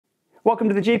Welcome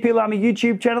to the GPLama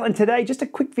YouTube channel, and today just a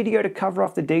quick video to cover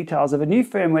off the details of a new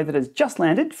firmware that has just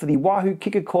landed for the Wahoo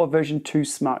Kickr CORE V2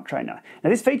 smart trainer.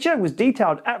 Now this feature was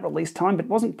detailed at release time but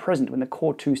wasn't present when the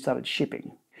CORE 2 started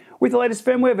shipping. With the latest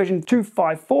firmware version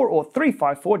 2.5.4 or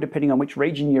 3.5.4 depending on which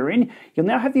region you're in, you'll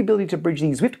now have the ability to bridge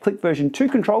the Zwift CLICK version 2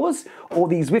 controllers or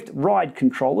the Zwift RIDE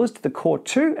controllers to the CORE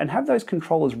 2 and have those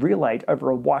controllers relayed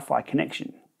over a Wi-Fi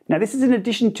connection. Now this is in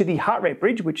addition to the heart rate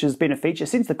bridge, which has been a feature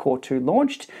since the CORE 2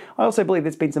 launched. I also believe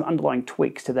there's been some underlying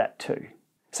tweaks to that too.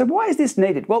 So why is this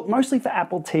needed? Well, mostly for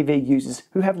Apple TV users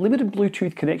who have limited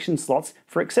Bluetooth connection slots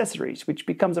for accessories, which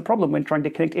becomes a problem when trying to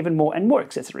connect even more and more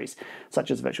accessories,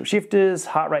 such as virtual shifters,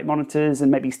 heart rate monitors,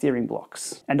 and maybe steering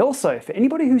blocks. And also for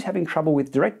anybody who's having trouble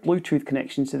with direct Bluetooth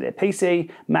connections to their PC,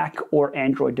 Mac, or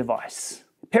Android device.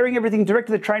 Pairing everything direct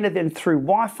to the trainer then through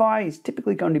Wi-Fi is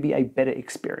typically going to be a better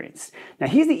experience. Now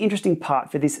here's the interesting part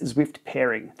for this Zwift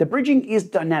pairing. The bridging is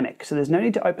dynamic, so there's no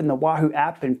need to open the Wahoo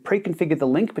app and pre-configure the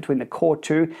link between the CORE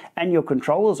 2 and your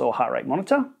controllers or heart rate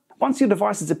monitor. Once your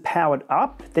devices are powered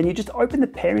up, then you just open the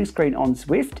pairing screen on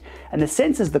Zwift and the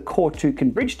sensors the CORE 2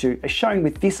 can bridge to are shown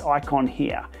with this icon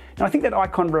here. Now I think that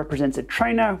icon represents a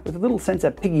trainer with a little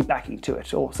sensor piggybacking to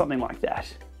it or something like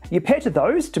that. You pair to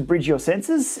those to bridge your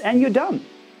sensors and you're done.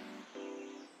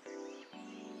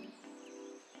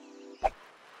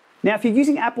 Now, if you're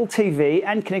using Apple TV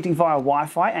and connecting via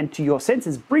Wi-Fi and to your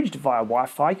sensors bridged via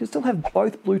Wi-Fi, you'll still have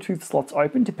both Bluetooth slots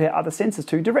open to pair other sensors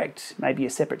to direct, maybe a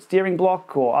separate steering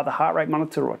block or other heart rate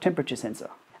monitor or temperature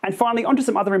sensor. And finally, onto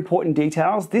some other important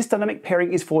details. This dynamic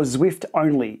pairing is for Zwift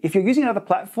only. If you're using another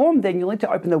platform, then you'll need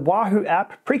to open the Wahoo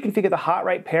app, pre-configure the heart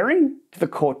rate pairing to the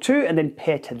CORE 2 and then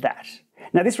pair to that.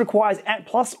 Now this requires ANT+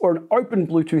 or an open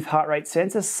Bluetooth heart rate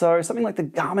sensor, so something like the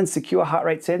Garmin secure heart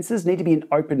rate sensors need to be in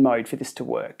open mode for this to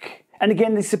work. And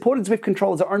again, the supported Zwift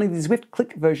controllers are only the Zwift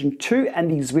CLICK version 2 and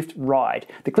the Zwift RIDE.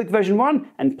 The CLICK version 1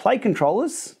 and Play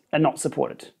controllers are not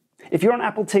supported. If you're on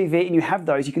Apple TV and you have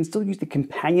those, you can still use the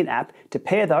companion app to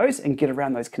pair those and get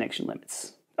around those connection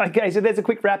limits. Okay, so there's a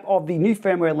quick wrap of the new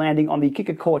firmware landing on the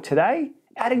Kickr CORE today,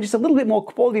 adding just a little bit more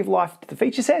quality of life to the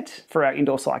feature set for our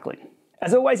indoor cycling.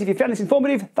 As always, if you found this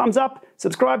informative, thumbs up,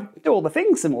 subscribe, do all the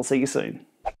things, and we'll see you soon.